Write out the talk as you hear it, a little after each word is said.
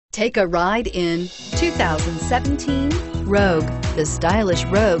Take a ride in 2017 Rogue. The stylish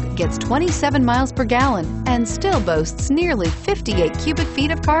Rogue gets 27 miles per gallon and still boasts nearly 58 cubic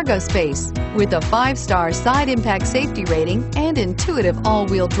feet of cargo space. With a 5-star side impact safety rating and intuitive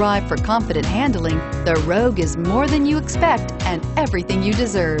all-wheel drive for confident handling, the Rogue is more than you expect and everything you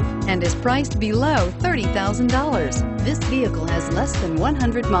deserve, and is priced below $30,000. This vehicle has less than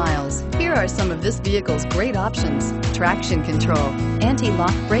 100 miles. Here are some of this vehicle's great options: traction control,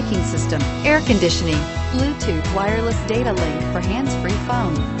 anti-lock braking system, air conditioning, Bluetooth wireless data link for hands-free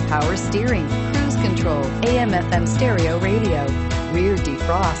phone, power steering, cruise control, AM/FM stereo radio, rear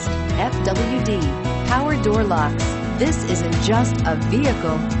defrost, FWD, power door locks. This isn't just a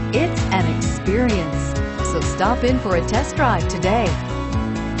vehicle, it's an experience. So stop in for a test drive today.